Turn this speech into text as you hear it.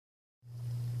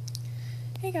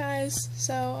Hey guys,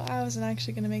 so I wasn't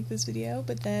actually going to make this video,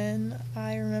 but then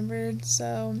I remembered,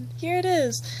 so here it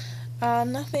is.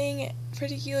 Nothing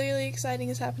particularly exciting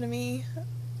has happened to me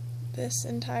this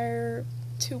entire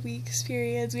 2 weeks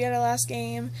period. We had our last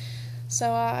game, so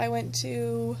I went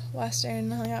to Western,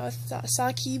 hung out with,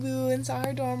 saw Kibu and saw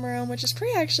her dorm room, which is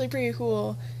actually pretty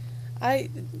cool.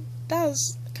 That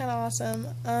was kind of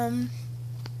awesome.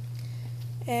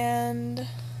 And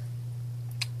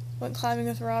went climbing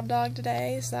with Rob Dog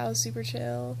today, so that was super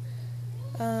chill.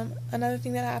 Another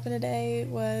thing that happened today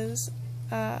was,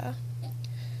 it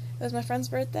was my friend's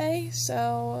birthday,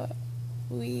 so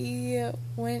we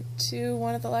went to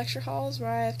one of the lecture halls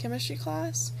where I have chemistry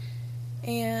class,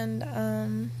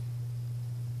 and,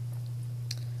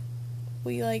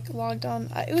 we, logged on.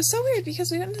 It was so weird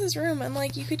because we went into this room and,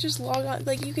 you could just log on,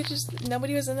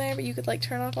 nobody was in there, but you could,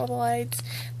 turn off all the lights.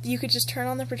 You could just turn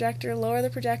on the projector, lower the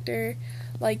projector,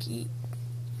 log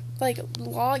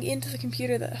into the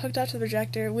computer that hooked up to the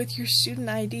projector with your student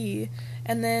ID,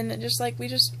 and then we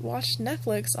just watched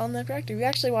Netflix on the projector. We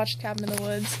actually watched Cabin in the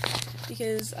Woods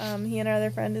because, he and our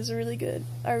other friend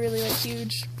are really,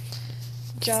 huge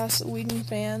Joss Whedon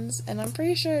fans, and I'm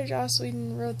pretty sure Joss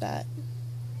Whedon wrote that.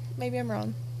 Maybe I'm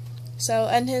wrong. So,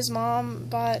 and his mom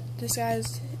bought it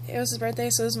was his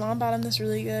birthday, so his mom bought him this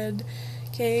really good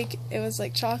cake. It was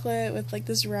chocolate with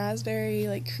this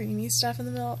raspberry creamy stuff in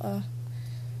the middle.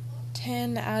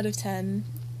 10 out of 10.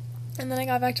 And then I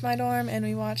got back to my dorm and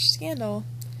we watched Scandal,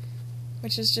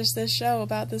 which is just this show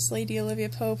about this lady Olivia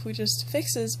Pope who just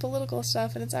fixes political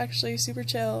stuff, and it's actually super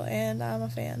chill and I'm a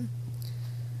fan.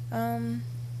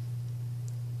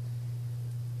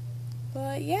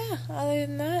 But yeah, other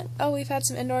than that, we've had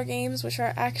some indoor games which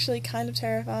are actually kind of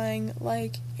terrifying.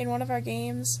 In one of our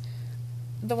games,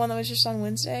 the one that was just on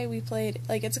Wednesday, we played,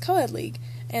 it's a co-ed league,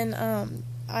 and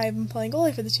I've been playing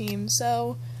goalie for the team,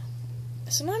 so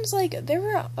sometimes, there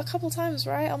were a couple times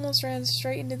where I almost ran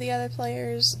straight into the other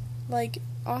players,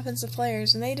 offensive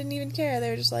players, and they didn't even care. They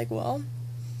were just well,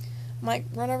 might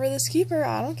run over this keeper,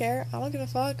 I don't care, I don't give a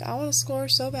fuck, I want to score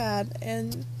so bad,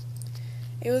 and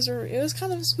it was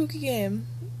kind of a spooky game,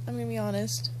 I'm gonna be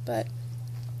honest, but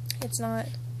it's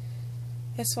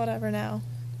whatever now.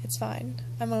 It's fine.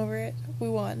 I'm over it. We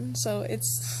won, so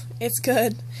it's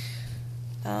good.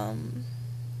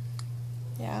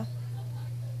 Yeah.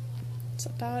 That's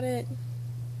about it.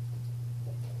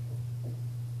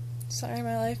 Sorry,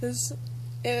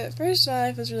 at first my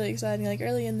life was really exciting.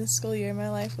 Early in this school year,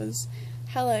 my life was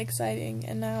hella exciting,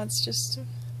 and now it's just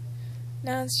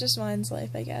mine's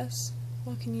life, I guess.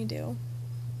 What can you do?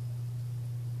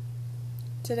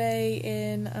 Today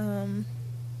in,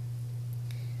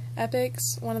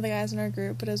 Epics, one of the guys in our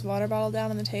group put his water bottle down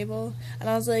on the table, and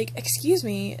I was like, excuse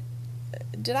me,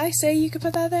 did I say you could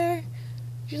put that there?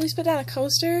 Did you at least put down a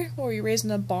coaster? Or were you raised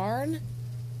in a barn?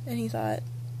 And he thought,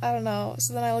 I don't know.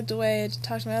 So then I looked away to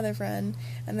talk to my other friend,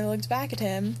 and then I looked back at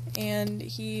him, and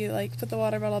he, put the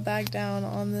water bottle back down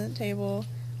on the table.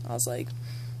 I was like,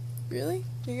 really?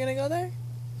 You're gonna go there?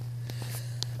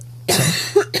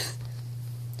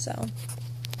 So,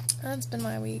 that's been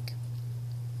my week.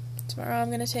 Tomorrow I'm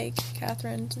gonna take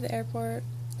Catherine to the airport,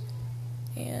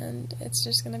 and it's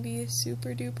just gonna be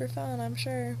super duper fun, I'm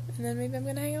sure. And then maybe I'm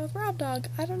gonna hang out with Rob Dog.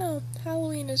 I don't know.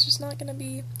 Halloween is just not gonna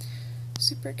be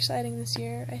super exciting this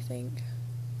year, I think.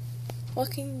 What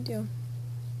can you do?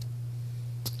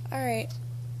 Alright.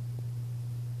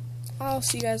 I'll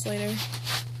see you guys later.